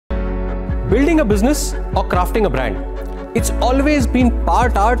Building a business or crafting a brand, it's always been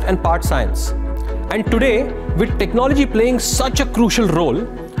part art and part science. And today, with technology playing such a crucial role,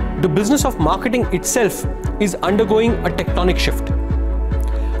 the business of marketing itself is undergoing a tectonic shift.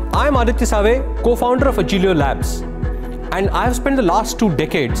 I am Aditya Save, co-founder of Agilio Labs, and I have spent the last 2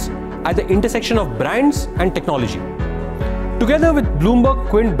 decades at the intersection of brands and technology. Together with Bloomberg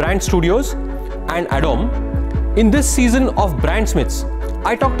Quint Brand Studios and Adohm, in this season of Brandsmiths,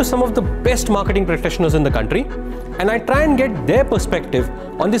 I talk to some of the best marketing practitioners in the country, and I try and get their perspective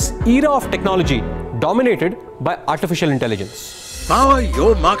on this era of technology dominated by artificial intelligence. Power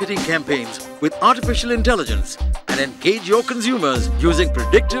your marketing campaigns with artificial intelligence and engage your consumers using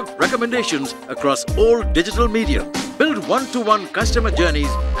predictive recommendations across all digital media. Build one-to-one customer journeys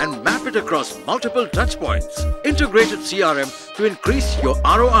and map it across multiple touchpoints. Integrated CRM to increase your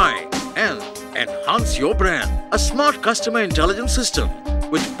ROI and enhance your brand. A smart customer intelligence system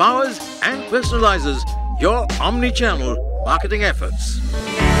which powers and personalizes your omni-channel marketing efforts.